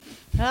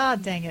Ah,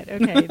 dang it.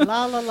 Okay.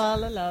 La la la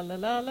la la la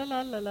la la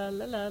la la la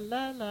la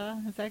la la.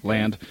 Is that good?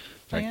 Land.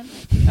 Sorry. Land?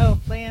 Oh,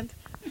 Land.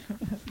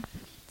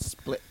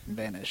 Split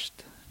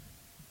vanished.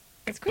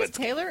 It's Chris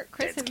Taylor.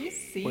 Chris, have you What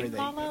seen are they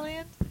La La doing?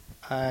 Land?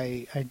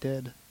 I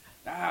did.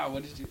 Ah,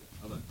 what did you...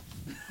 Hold on.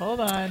 Hold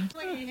on.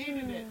 Like he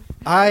hated it.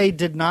 I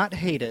did not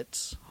hate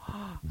it.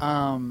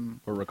 We're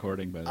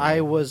recording, by the way.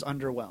 I was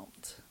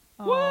underwhelmed.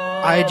 What?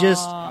 I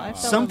just I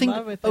fell something. in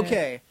love with it.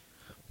 Okay,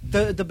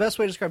 the best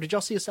way to describe. Did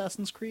y'all see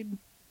Assassin's Creed?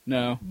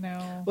 No.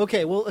 No.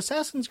 Okay, well,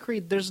 Assassin's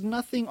Creed. There's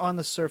nothing on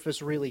the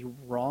surface really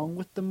wrong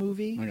with the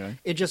movie. Okay.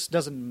 It just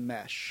doesn't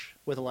mesh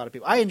with a lot of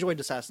people. I enjoyed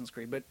Assassin's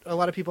Creed, but a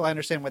lot of people, I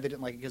understand why they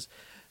didn't like it because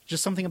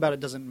just something about it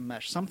doesn't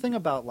mesh. Something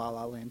about La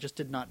La Land just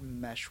did not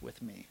mesh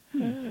with me.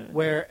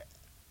 Where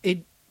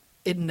it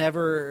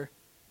never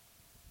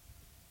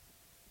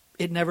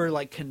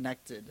like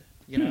connected.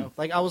 You know,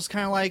 like I was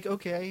kind of like,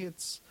 okay,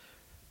 it's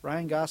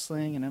Ryan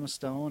Gosling and Emma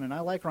Stone, and I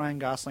like Ryan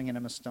Gosling and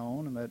Emma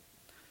Stone, but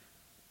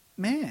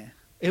man,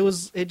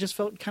 it just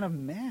felt kind of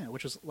meh,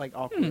 which was like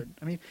awkward.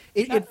 I mean,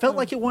 it felt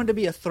like it wanted to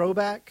be a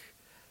throwback,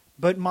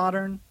 but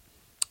modern,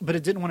 but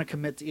it didn't want to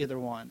commit to either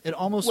one. It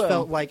almost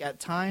felt like at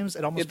times,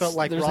 felt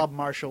like Rob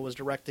Marshall was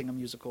directing a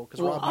musical because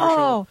Rob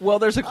Marshall. Well,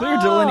 there's a clear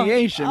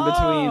delineation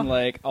between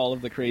like all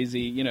of the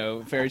crazy,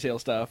 fairy tale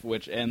stuff,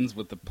 which ends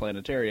with the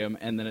planetarium,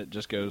 and then it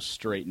just goes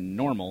straight and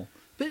normal.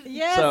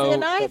 Yes, So-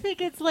 and I think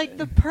it's like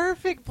the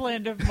perfect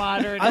blend of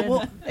modern I and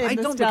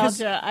don't, because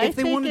nostalgia. I if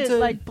they think wanted it to-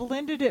 like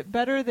blended it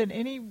better than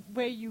any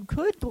way you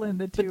could blend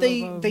the two. But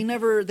they of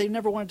them.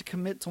 never wanted to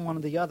commit to one or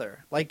the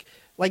other. Like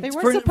They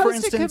weren't for supposed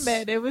to instance,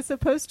 commit. It was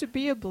supposed to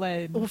be a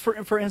blend. Well,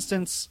 for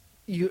instance,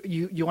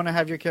 you want to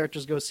have your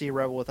characters go see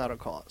Rebel Without a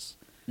Cause,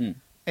 and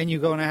you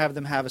go and have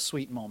them have a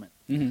sweet moment.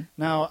 Mm-hmm.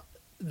 Now,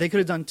 they could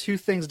have done two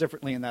things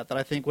differently in that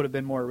I think would have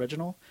been more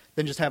original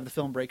than just have the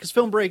film break, because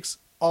film breaks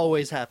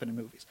always happen in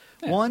movies.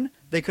 Yeah. One,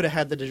 they could have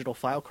had the digital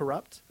file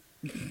corrupt,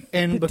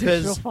 and The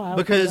digital file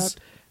because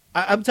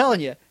corrupt. I'm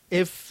telling you,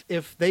 if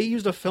they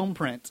used a film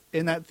print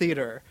in that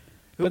theater.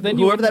 But then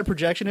Whoever that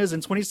projection is in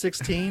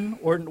 2016,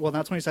 or well,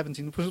 not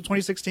 2017,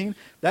 2016,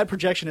 that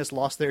projectionist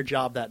lost their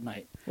job that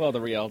night. Well, the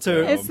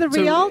Rialto. It's the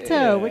So- Rialto,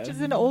 yeah. which is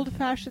an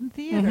old-fashioned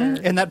theater.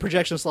 And that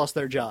projectionist lost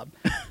their job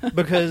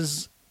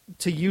because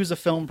to use a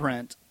film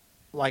print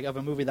like of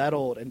a movie that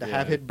old and to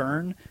have Yeah. it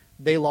burn,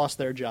 they lost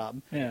their job.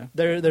 Yeah.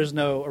 There's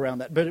no around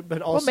that. But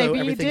Well, also maybe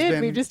you everything's did.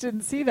 been. We just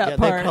didn't see that yeah,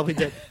 part. they probably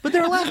did. But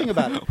they were laughing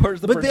about it.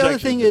 Where's the but the other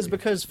projection thing is thing?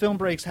 because film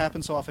breaks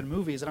happen so often in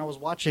movies, and I was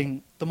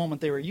watching the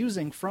moment they were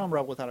using from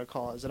Rebel Without a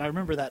Cause, and I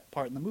remember that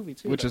part in the movie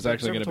too. Which that is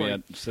actually going to be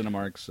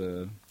observatory. at Cinemark's.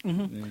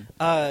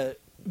 Yeah.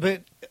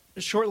 But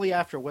shortly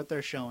after what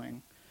they're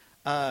showing,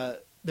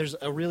 there's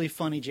a really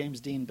funny James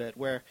Dean bit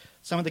where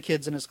some of the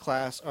kids in his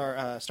class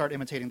are start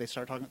imitating. They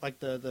start talking like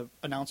the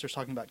announcer's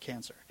talking about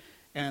cancer,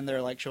 and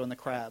they're like showing the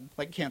crab,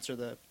 like Cancer,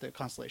 the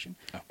constellation.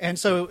 Oh. And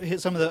so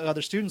some of the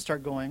other students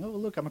start going, "Oh,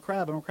 look, I'm a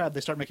crab, I'm a crab."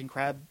 They start making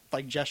crab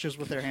like gestures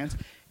with their hands,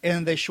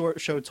 and they show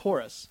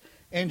Taurus.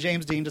 And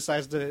James Dean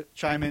decides to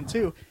chime in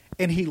too,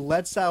 and he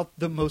lets out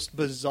the most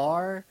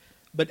bizarre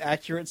but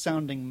accurate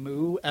sounding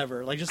moo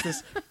ever, like just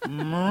this.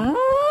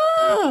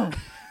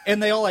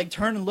 And they all like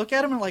turn and look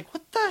at him and like,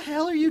 "What the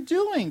hell are you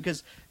doing?"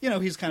 Because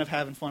he's kind of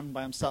having fun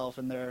by himself,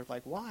 and they're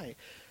like, "Why?"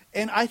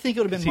 And I think it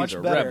would have been 'Cause he's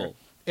much a better rebel.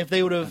 if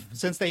they would have,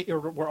 since they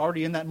were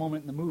already in that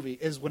moment in the movie,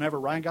 is whenever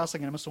Ryan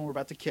Gosling and Emma Stone were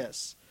about to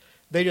kiss,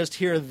 they just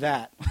hear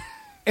that,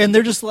 and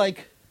they're just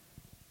like,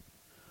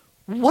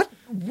 "What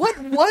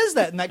was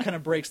that?" And that kind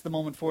of breaks the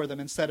moment for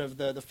them instead of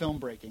the film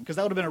breaking, because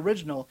that would have been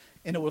original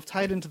and it would have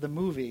tied into the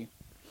movie.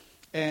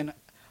 And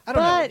I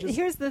don't know. But just-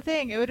 here's the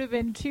thing. It would have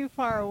been too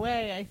far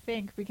away, I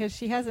think, because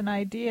she has an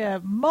idea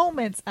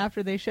moments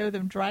after they show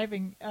them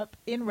driving up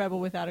in Rebel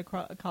Without a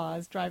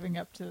Cause, driving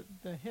up to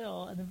the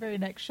hill, and the very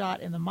next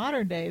shot in the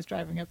modern day is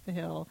driving up the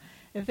hill.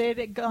 If they had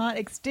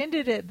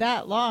extended it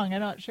that long, I'm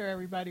not sure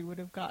everybody would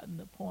have gotten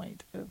the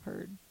point of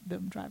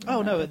them driving. Oh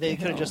up no, up they the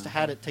could have hill. just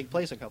had it take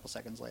place a couple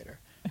seconds later,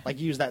 like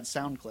use that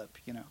sound clip,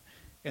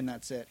 and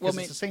that's it. 'Cause Well, I mean-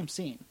 it's the same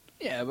scene.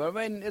 Yeah, but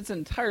I mean, it's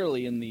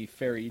entirely in the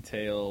fairy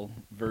tale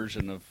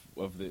version of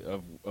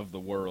the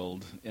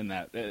world in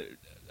that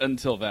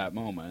until that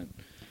moment.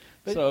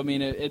 But- So I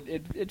mean,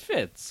 it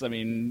fits. I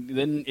mean,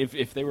 then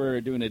if they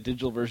were doing a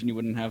digital version, you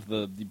wouldn't have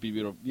the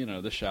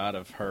the shot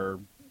of her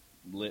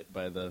lit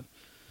by the.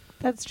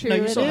 That's true. No,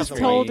 you It still is have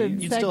the told light.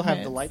 in You still have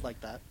the segments. light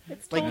like that.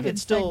 It's Like told in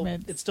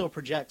segments. it still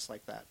projects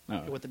like that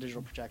Oh. with the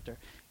digital projector.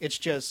 It's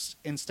just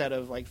instead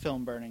of like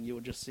film burning, you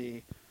would just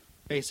see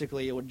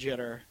basically it would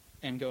jitter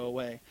and go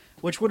away,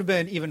 which would have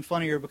been even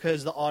funnier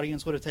because the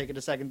audience would have taken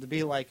a second to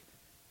be like,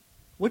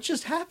 "What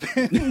just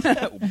happened?"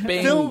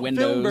 Bang, film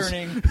windows.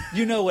 burning.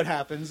 You know what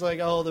happens? Like,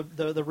 oh,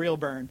 the real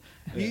burn.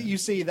 Yeah. You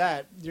see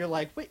that, you're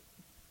like, wait.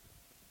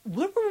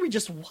 What were we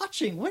just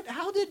watching? And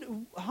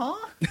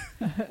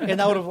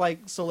that would have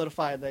like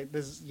solidified that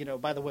this,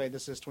 by the way,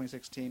 this is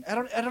 2016. I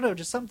don't know,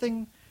 just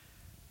something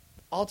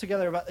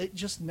altogether about it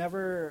just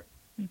never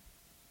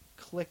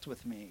clicked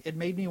with me. It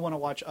made me want to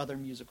watch other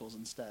musicals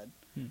instead.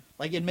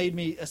 Like it made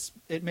me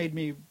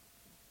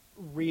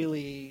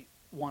really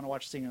want to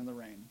watch Singing in the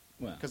Rain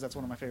Well, because that's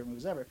one of my favorite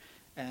movies ever,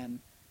 and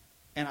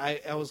I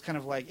was kind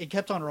of like, it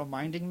kept on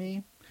reminding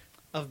me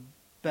of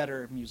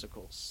better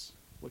musicals,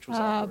 which was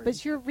awkward.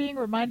 But you're being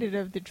reminded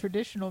of the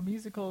traditional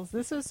musicals.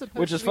 This was supposed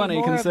which to is be funny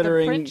more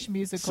considering of the French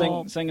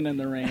musical. Singing in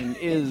the Rain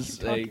is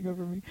Keep talking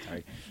over me.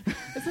 Sorry.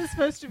 This is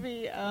supposed to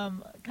be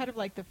kind of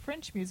like the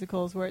French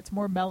musicals, where it's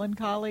more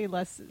melancholy,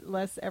 less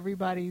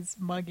everybody's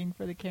mugging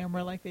for the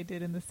camera like they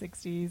did in the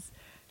 '60s.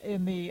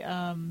 In the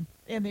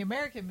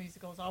American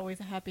musicals, always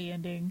a happy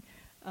ending,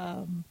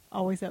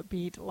 always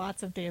upbeat,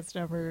 lots of dance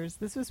numbers.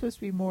 This was supposed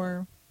to be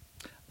more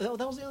That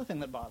was the other thing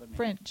that bothered me.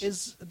 French.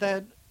 Is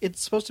that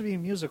it's supposed to be a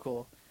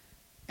musical,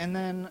 and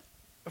then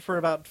for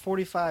about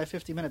 45,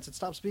 50 minutes, it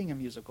stops being a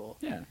musical.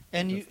 Yeah.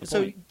 And you, that's the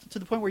so point. to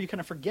the point where you kind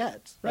of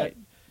forget. Right. that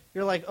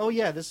You're like, oh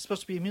yeah, this is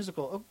supposed to be a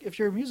musical. Oh, if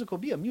you're a musical,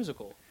 be a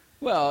musical.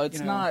 Well, it's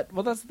You know? not.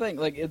 Well, that's the thing.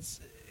 Like,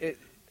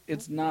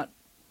 it's not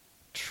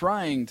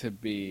trying to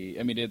be.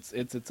 I mean, it's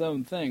its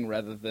own thing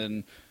rather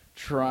than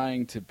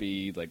trying to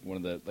be like one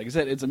of the. Like I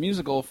said, it's a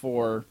musical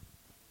for,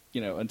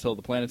 until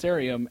the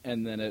planetarium,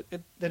 and then it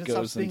Then it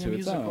goes stops being a into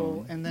its musical,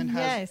 own. and then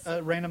has Yes.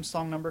 a random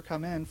song number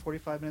come in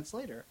 45 minutes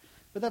later.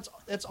 But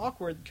that's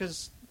awkward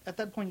because at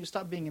that point you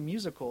stop being a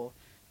musical,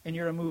 and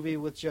you're a movie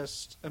with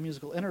just a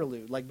musical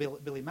interlude like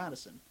Billy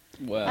Madison.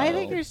 Well, I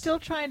think you're still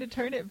trying to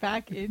turn it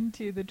back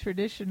into the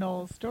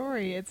traditional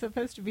story. It's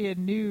supposed to be a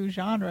new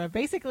genre.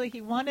 Basically, he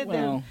wanted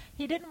them.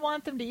 He didn't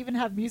want them to even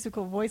have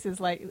musical voices.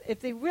 Like, if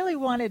they really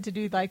wanted to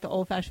do like the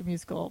old-fashioned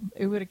musical,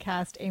 it would have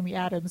cast Amy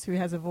Adams, who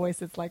has a voice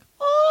that's like,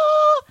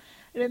 oh.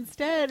 And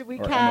instead, we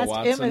Or Emma cast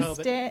Watson. No,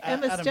 but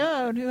Emma Adam-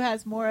 Stone, who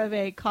has more of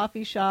a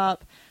coffee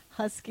shop,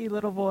 husky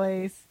little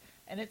voice.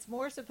 And it's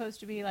more supposed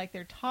to be like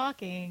they're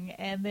talking,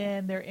 and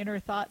then their inner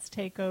thoughts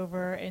take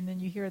over, and then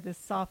you hear this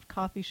soft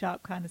coffee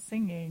shop kind of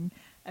singing,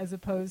 as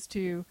opposed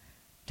to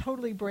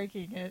totally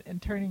breaking it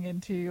and turning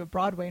into a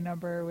Broadway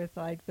number with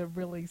like the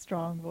really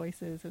strong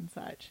voices and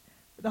such.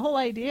 The whole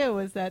idea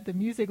was that the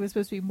music was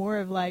supposed to be more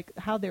of like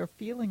how they're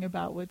feeling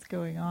about what's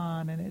going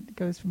on, and it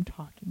goes from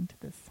talking to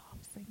this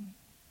soft singing.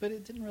 But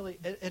it didn't really.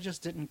 It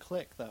just didn't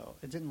click though.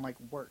 It didn't like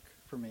work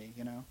for me.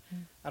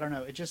 I don't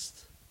know. It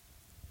just.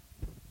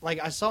 Like,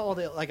 I saw all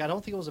the, like, I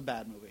don't think it was a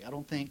bad movie. I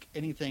don't think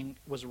anything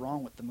was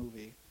wrong with the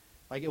movie.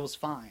 Like, it was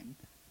fine.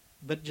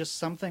 But just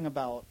something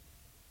about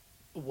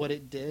what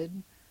it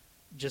did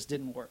just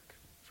didn't work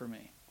for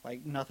me.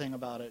 Like, nothing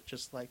about it.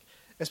 Just, like,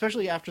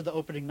 especially after the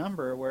opening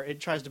number where it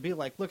tries to be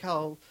like, look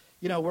how,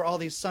 we're all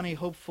these sunny,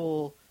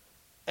 hopeful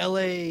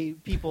L.A.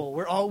 people.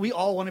 We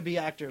all want to be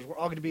actors. We're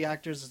all going to be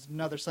actors. It's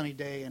another sunny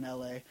day in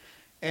L.A.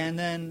 And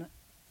then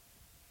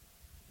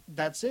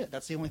that's it.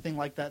 That's the only thing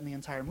like that in the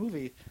entire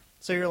movie.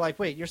 So you're like,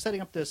 wait, you're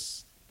setting up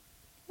this.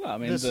 Well, I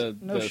mean, this the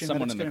notion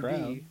someone that in it's the gonna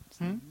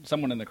crowd, be-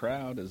 someone in the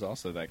crowd is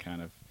also that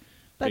kind of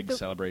But big the-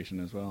 celebration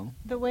as well.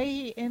 The way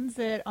he ends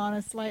it on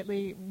a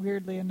slightly,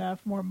 weirdly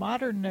enough, more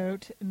modern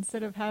note,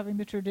 instead of having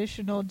the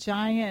traditional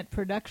giant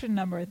production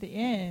number at the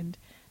end,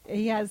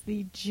 he has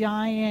the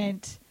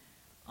giant,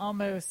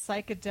 almost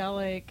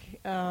psychedelic,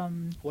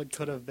 What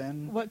could have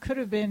been. what could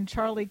have been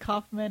Charlie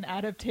Kaufman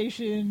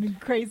adaptation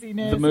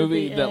craziness. The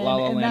movie at the that end, La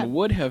La and Land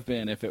would have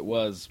been if it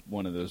was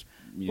one of those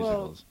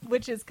musicals. Well,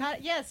 which is kind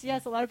of, yes,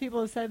 a lot of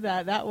people have said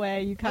that. That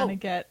way you kind of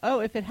get,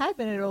 if it had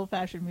been an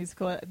old-fashioned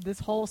musical, this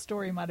whole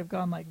story might have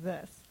gone like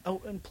this.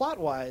 Oh, and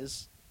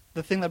plot-wise,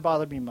 the thing that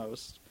bothered me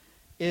most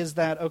is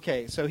that,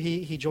 okay, so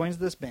he joins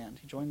this band.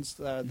 He joins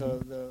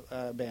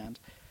the band,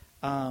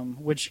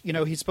 which,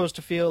 he's supposed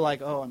to feel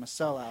like, oh, I'm a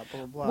sellout,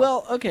 blah, blah, blah.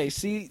 Well, okay,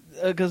 see,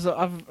 because a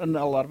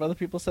lot of other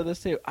people said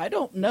this too. I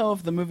don't know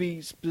if the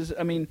movie.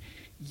 I mean,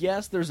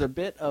 yes, there's a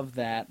bit of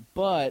that,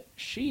 but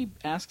she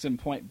asks him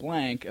point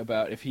blank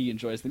about if he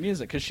enjoys the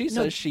music because she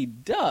says she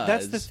does.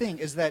 That's the thing,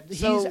 is that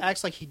he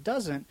acts like he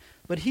doesn't,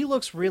 but he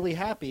looks really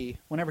happy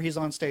whenever he's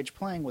on stage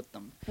playing with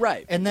them.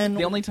 Right, And then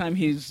the only time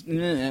he's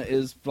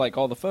is like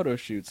all the photo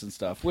shoots and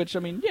stuff. Which I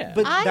mean, yeah.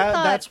 But I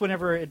thought- that's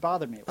whenever it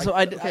bothered me. Like, So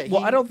okay,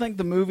 I don't think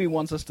the movie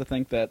wants us to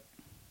think that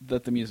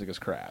the music is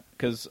crap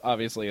because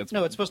obviously it's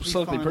supposed to be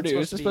slightly fun,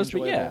 produced. it's supposed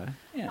to be yeah, enjoyable.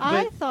 yeah.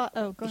 I But thought,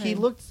 go ahead.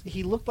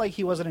 He looked like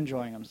he wasn't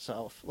enjoying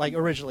himself. Like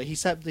originally, he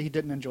said that he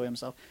didn't enjoy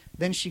himself.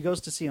 Then she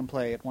goes to see him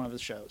play at one of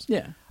his shows.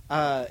 Yeah.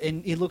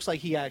 And he looks like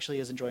he actually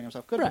is enjoying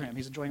himself. Good for Right. him.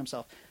 He's enjoying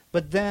himself.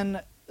 But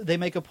then they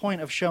make a point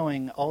of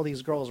showing all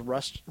these girls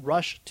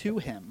rush to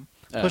him,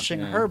 pushing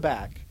yeah. her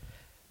back.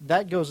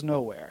 That goes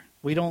nowhere.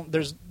 We don't.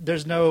 There's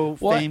no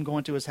Well, fame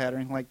going to his head or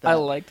anything like that. I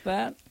liked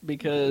that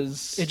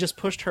because It just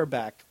pushed her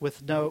back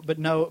with but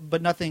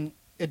nothing.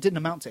 It didn't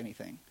amount to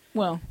anything.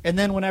 well, And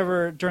then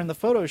whenever during the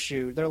photo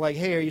shoot, they're like,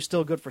 "Hey, are you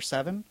still good for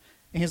 7?"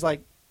 And he's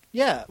like,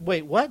 "Yeah."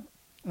 Wait, what?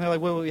 And they're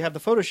like, "Well, we have the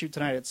photo shoot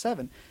tonight at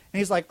 7." And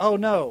he's like, "Oh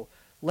no,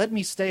 let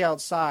me stay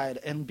outside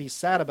and be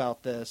sad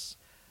about this.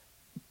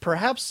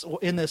 Perhaps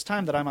in this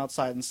time that I'm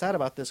outside and sad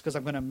about this because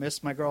I'm going to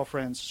miss my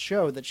girlfriend's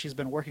show that she's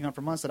been working on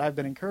for months that I've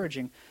been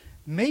encouraging.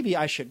 Maybe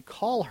I should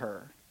call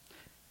her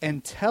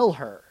and tell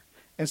her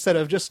instead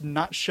of just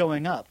not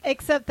showing up.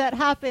 Except that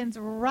happens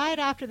right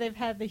after they've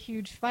had the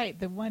huge fight,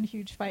 the one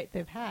huge fight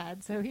they've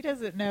had. So he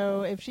doesn't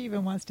know if she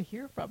even wants to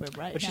hear from him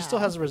right now. But she still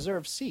has a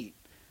reserved seat.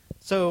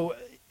 So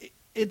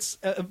it's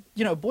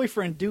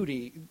boyfriend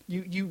duty.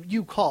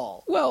 You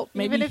call. Well,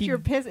 maybe even if he you're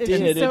pissed, if did,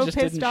 she's it so just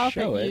pissed didn't off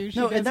show at it. you, she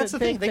No, and that's the doesn't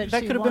thing. think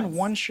That she could have been wants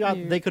one shot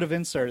you. they could have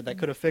inserted that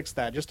could have fixed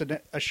that. Just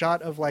a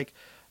shot of like,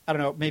 I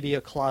don't know, maybe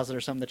a closet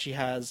or something that she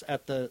has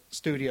at the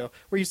studio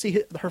where you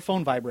see her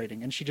phone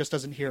vibrating and she just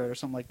doesn't hear it or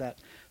something like that.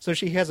 So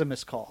she has a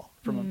missed call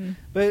from him.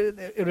 But it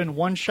would have been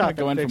one shot.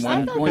 Going that from fixed one-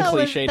 I that. thought one that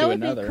cliche to would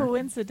another. be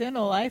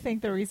coincidental. I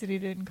think the reason he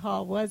didn't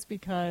call was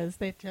because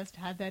they just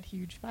had that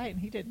huge fight, and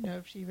he didn't know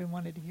if she even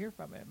wanted to hear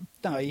from him.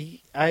 No,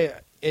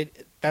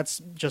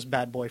 that's just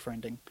bad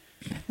boyfriending.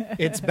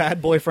 It's bad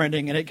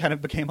boyfriending, and it kind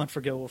of became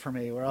unforgivable for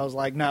me, where I was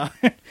like, no,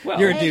 Well,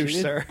 you're a hey, douche,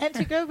 sir. And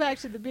to go back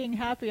to the being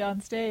happy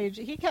on stage,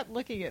 he kept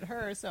looking at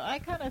her, so I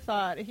kind of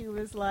thought he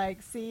was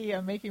like, see,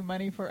 I'm making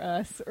money for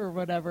us, or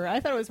whatever. I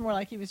thought it was more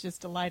like he was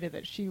just delighted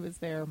that she was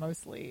there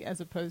mostly,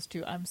 as opposed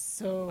to, I'm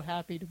so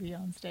happy to be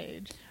on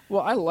stage.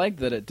 Well, I like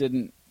that it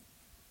didn't,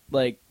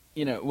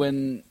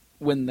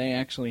 when they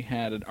actually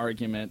had an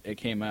argument, it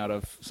came out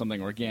of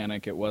something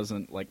organic. It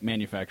wasn't like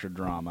manufactured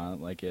drama.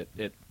 Like it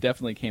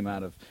definitely came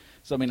out of.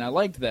 So I mean, I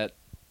liked that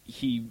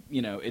he,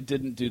 it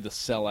didn't do the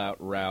sellout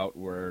route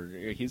where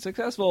he's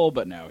successful,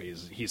 but no,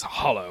 he's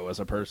hollow as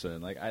a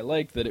person. Like I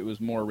liked that it was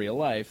more real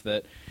life.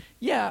 That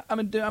yeah,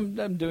 I'm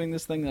doing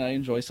this thing that I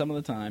enjoy some of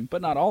the time,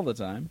 but not all the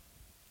time.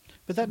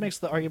 But that makes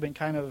the argument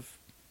kind of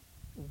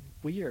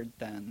weird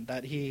then,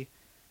 that he,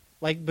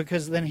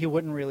 because then he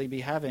wouldn't really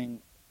be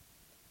having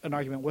an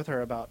argument with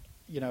her about,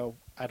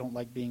 I don't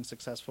like being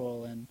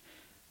successful and,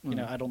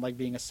 I don't like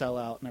being a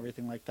sellout and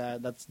everything like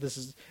that.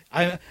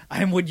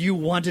 I'm what you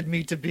wanted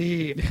me to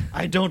be.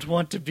 I don't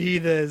want to be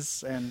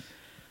this. And,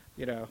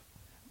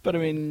 But I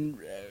mean,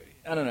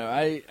 I don't know.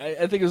 I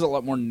think it was a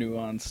lot more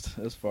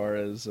nuanced as far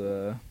as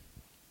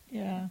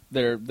Yeah.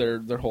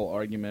 their whole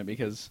argument,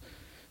 because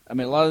I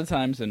mean, a lot of the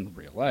times in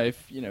real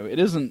life, it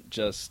isn't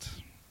just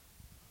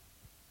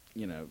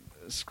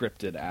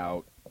scripted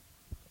out.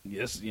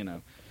 Yes,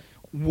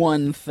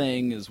 one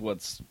thing is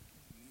what's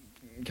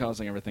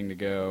causing everything to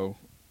go.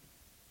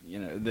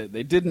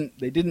 They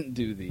didn't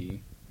do the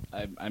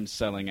I'm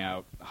selling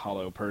out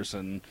hollow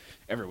person.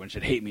 Everyone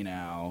should hate me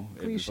now.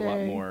 It was a lot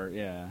Cliche. more.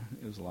 Yeah,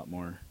 it was a lot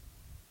more.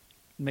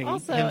 making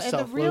Also, and the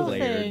himself real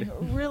loathing.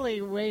 thing,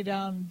 really way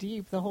down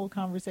deep, the whole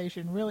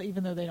conversation, really,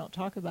 even though they don't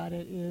talk about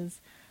it,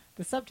 is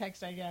the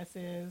subtext, I guess,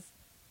 is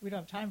we don't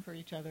have time for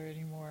each other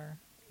anymore.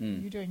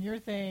 You doing your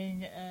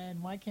thing,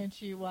 and why can't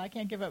you? Well, I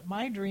can't give up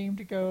my dream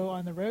to go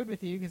on the road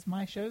with you because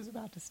my show's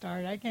about to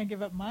start. I can't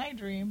give up my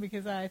dream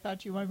because I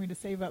thought you wanted me to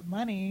save up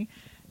money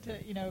to,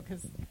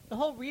 because the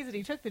whole reason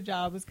he took the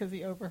job was because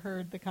he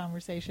overheard the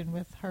conversation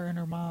with her and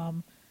her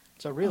mom.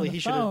 So really, on the he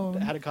should have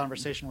phone. had a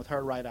conversation with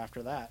her right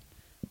after that.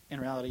 In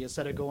reality,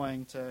 instead of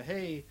going to,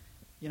 hey,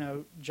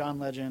 John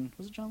Legend.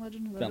 Was it John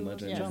Legend? Is that John who it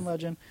was? Legend. John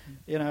Legend.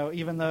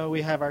 Even though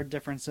we have our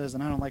differences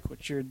and I don't like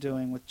what you're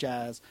doing with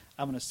jazz,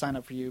 I'm going to sign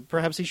up for you.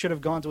 Perhaps he should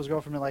have gone to his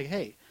girlfriend and been like,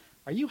 hey,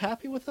 are you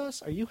happy with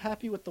us? Are you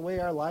happy with the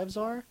way our lives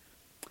are?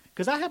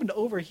 Because I happened to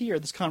overhear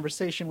this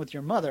conversation with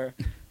your mother,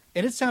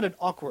 and it sounded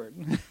awkward.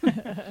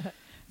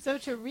 So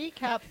to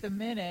recap the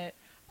minute,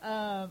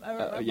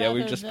 Yeah,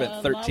 we've just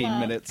spent 13 La La-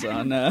 minutes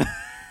on.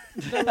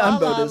 the La La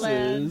bonuses.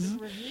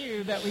 Land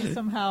review that we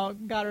somehow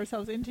got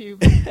ourselves into.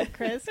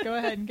 Chris, go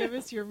ahead and give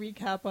us your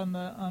recap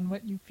on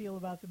what you feel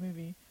about the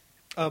movie.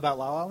 Oh, about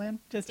La La Land?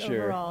 Just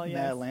Sure. overall,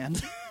 yes.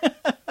 Madland.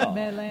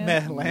 Madland.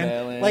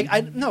 Madland.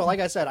 Madland. Like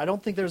I said, I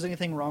don't think there's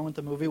anything wrong with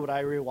the movie. Would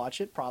I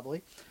rewatch it?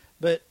 Probably.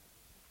 But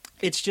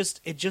it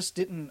just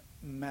didn't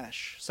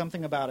mesh.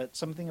 Something about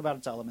its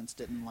elements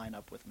didn't line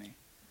up with me.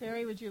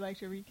 Barry, would you like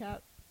to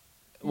recap?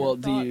 your Well,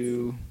 do thoughts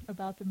you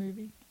about the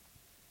movie?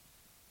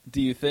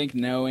 think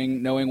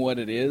knowing what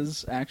it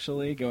is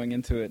actually going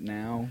into it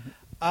now?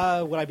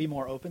 Would I be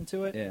more open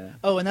to it? Yeah.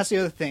 Oh, and that's the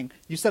other thing.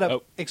 You set up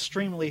Oh.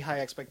 extremely high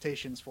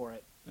expectations for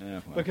it.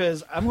 Yeah, well.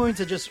 Because I'm going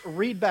to just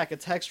read back a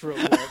text real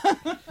quick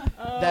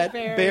that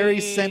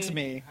Barry sent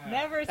me.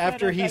 Never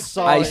after said he it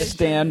saw I it.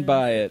 stand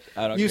by it.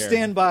 I don't You care.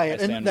 stand by it.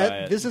 I stand And by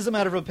it. this is a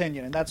matter of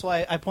opinion, and that's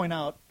why I point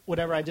out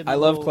whatever I did. in I the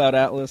love little- Cloud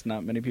Atlas.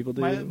 Not many people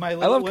do. My I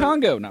little- love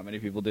Congo. Not many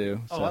people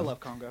do. Oh, so. I love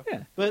Congo.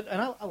 Yeah. But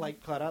I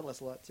like Cloud Atlas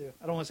a lot too.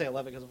 I don't want to say I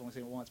love it because I've only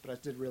seen it once, but I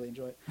did really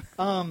enjoy it.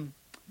 Focus,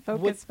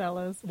 what-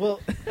 fellas. Well,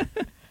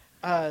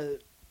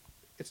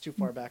 it's too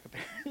far back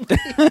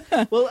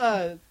apparently.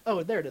 Well,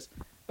 oh, there it is.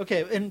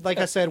 Okay, and like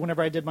I said,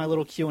 whenever I did my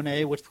little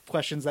Q&A with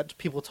questions that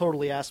people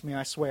totally ask me,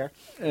 I swear,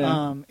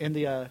 Yeah. in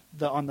the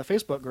on the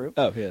Facebook group,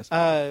 Oh yes.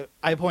 I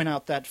point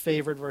out that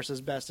favorite versus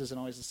best isn't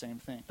always the same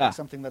thing. Ah.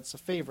 Something that's a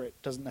favorite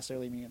doesn't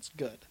necessarily mean it's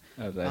good.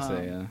 As I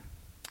say.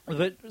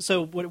 But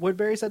so what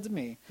Barry said to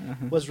me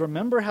Uh-huh. was,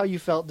 "Remember how you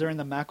felt during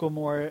the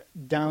Macklemore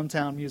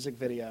Downtown music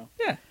video?"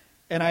 Yeah.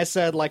 And I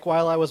said, like,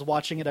 while I was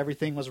watching it,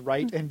 everything was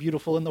right and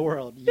beautiful in the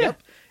world.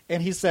 Yep.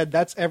 and he said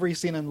that's every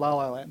scene in La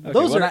La Land. Okay,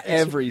 Those well, are not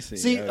every scene.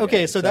 See,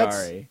 Okay, so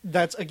sorry.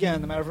 that's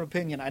again the matter of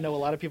opinion. I know a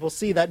lot of people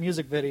see that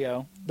music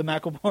video, the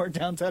Macklemore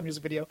Downtown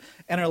music video,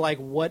 and are like,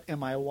 "What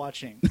am I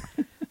watching?"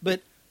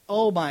 But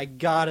oh my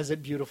God, is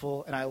it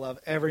beautiful, and I love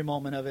every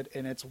moment of it,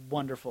 and it's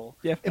wonderful.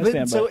 Yeah, I But,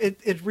 stand so by.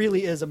 it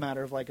really is a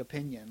matter of like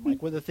opinion,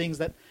 like with the things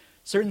that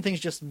certain things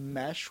just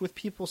mesh with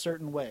people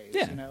certain ways,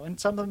 Yeah. you know, and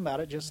something about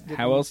it just didn't.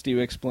 How else do you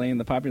explain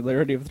the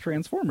popularity of the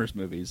Transformers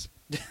movies?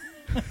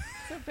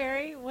 So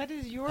Barry, what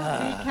is your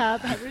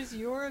recap? What is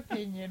your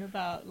opinion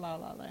about La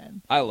La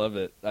Land? I love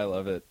it. I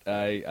love it.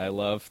 I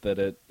love that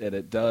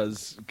it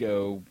does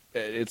go.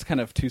 It's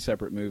kind of two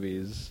separate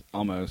movies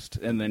almost,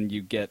 and then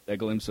you get a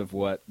glimpse of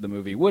what the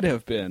movie would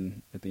have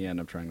been at the end.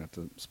 I'm trying not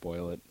to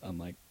spoil it,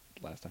 unlike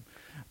last time.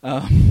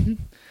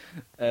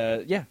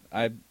 Yeah,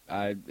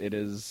 it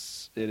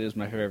is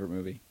my favorite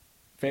movie.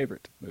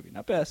 Favorite movie,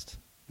 not best,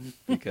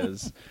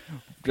 because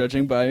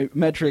judging by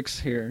metrics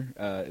here,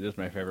 it is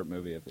my favorite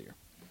movie of the year.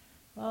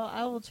 Well,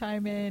 I will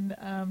chime in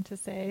to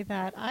say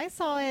that I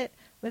saw it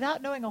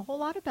without knowing a whole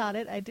lot about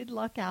it. I did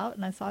luck out,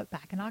 and I saw it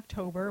back in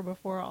October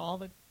before all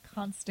the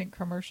constant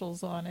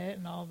commercials on it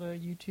and all the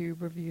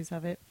YouTube reviews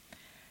of it.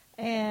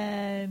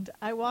 And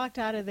I walked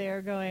out of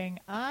there going,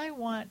 I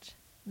want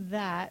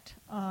that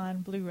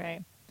on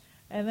Blu-ray.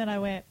 And then I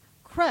went,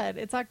 crud,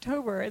 it's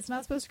October. It's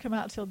not supposed to come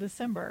out till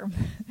December.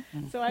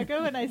 So I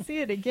go and I see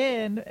it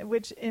again,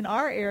 which in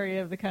our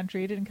area of the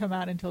country, it didn't come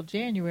out until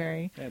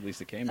January. Yeah, at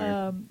least it came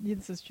here.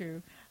 This is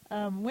true.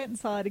 Went and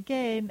saw it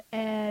again,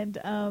 and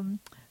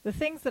the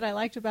things that I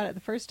liked about it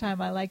the first time,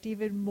 I liked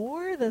even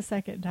more the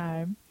second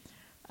time.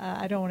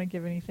 I don't want to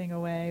give anything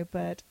away,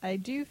 but I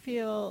do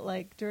feel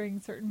like during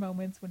certain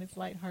moments when it's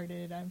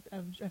lighthearted,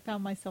 I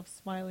found myself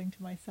smiling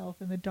to myself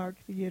in the dark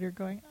theater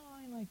going, oh,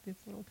 I like this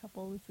little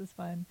couple. This is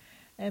fun.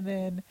 And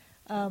then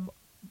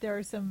there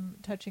are some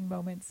touching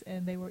moments,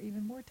 and they were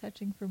even more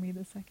touching for me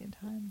the second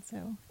time.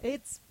 So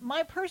it's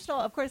my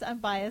personal, of course, I'm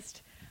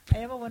biased. I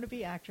am a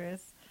wannabe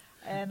actress.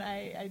 And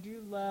I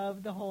do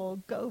love the whole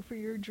go for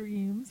your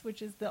dreams,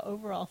 which is the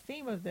overall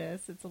theme of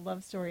this. It's a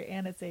love story,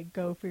 and it's a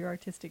go for your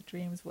artistic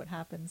dreams, what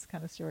happens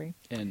kind of story.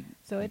 And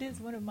So it is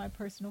one of my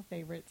personal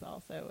favorites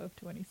also of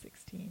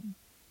 2016.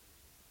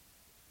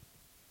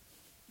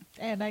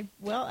 And I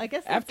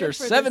guess that's after it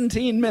for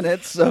 17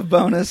 minutes of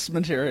bonus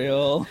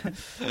material,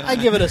 I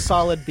give it a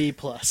solid B+.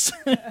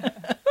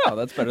 oh,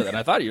 that's better than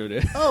I thought you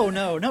would do. Oh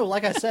no!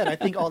 Like I said, I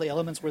think all the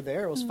elements were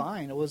there. It was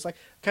fine. It was like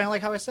kind of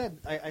like how I said.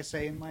 I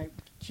say in my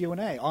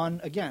Q&A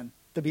on again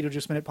the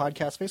Beetlejuice Minute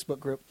Podcast Facebook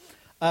group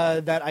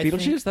that I Beetlejuice.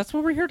 think That's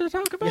what we're here to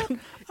talk about.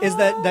 is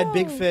that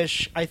Big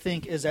Fish. I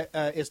think is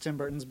Tim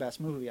Burton's best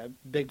movie.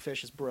 Big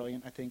Fish is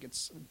brilliant. I think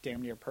it's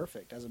damn near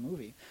perfect as a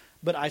movie.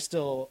 But I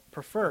still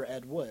prefer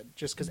Ed Wood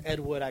just because Ed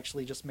Wood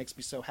actually just makes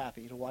me so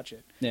happy to watch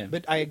it. Yeah.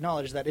 But I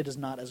acknowledge that it is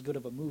not as good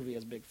of a movie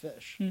as Big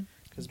Fish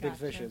because Big Gotcha.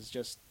 Fish is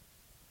just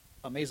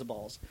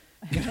amazeballs.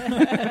 My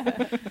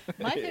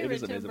It favorite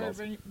is Tim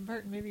amazing.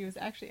 Burton movie was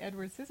actually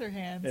Edward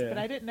Scissorhands, Yeah. but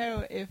I didn't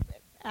know if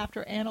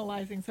after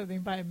analyzing something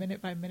by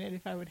minute,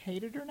 if I would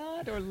hate it or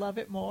not, or love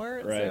it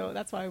more. Right. So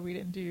that's why we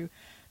didn't do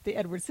the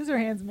Edward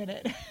Scissorhands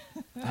minute.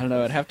 I don't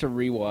know. I'd have to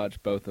rewatch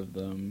both of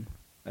them.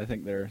 I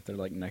think they're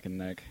like neck and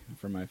neck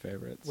for my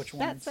favorites. Which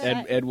That ones?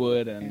 said, Ed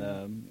Wood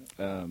and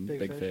Big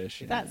Big Fish.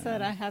 Fish. that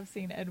said, I have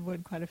seen Ed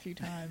Wood quite a few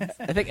times.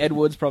 I think Ed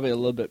Wood's probably a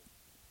little bit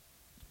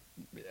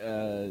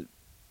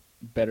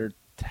better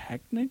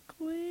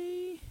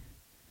technically.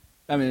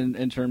 I mean,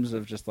 in terms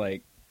of just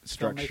like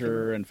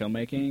structure and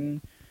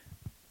filmmaking.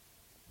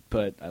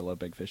 But I love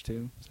Big Fish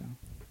too. So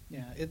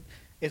Yeah,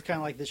 it's kind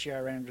of like this year I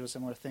ran into a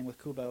similar thing with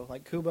Kubo.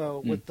 Like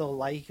Kubo with the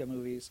Laika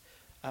movies,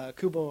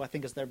 Kubo I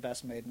think is their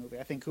best made movie.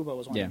 I think Kubo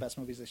was one of the best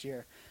movies this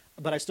year,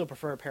 but I still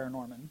prefer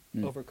Paranorman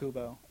over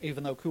Kubo,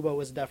 even though Kubo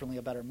was definitely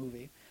a better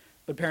movie.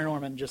 But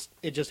Paranorman just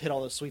hit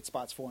all those sweet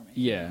spots for me.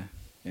 yeah.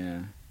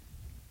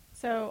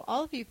 So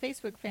all of you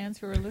Facebook fans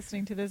who are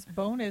listening to this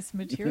bonus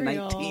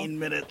material, 19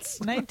 minutes.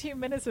 19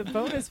 minutes of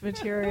bonus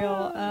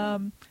material.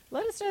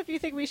 Let us know if you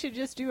think we should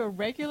just do a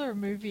regular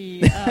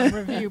movie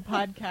review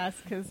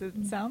podcast, because it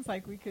sounds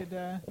like we could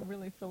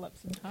really fill up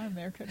some time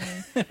there, couldn't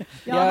we? Y'all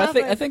Yeah, have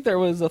I think there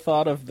was a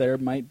thought of there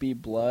might be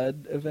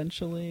blood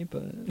eventually,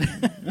 but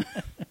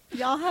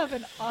y'all have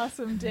an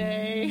awesome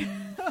day.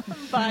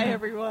 Bye,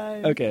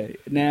 everyone. okay.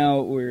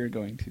 Now we're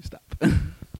going to stop.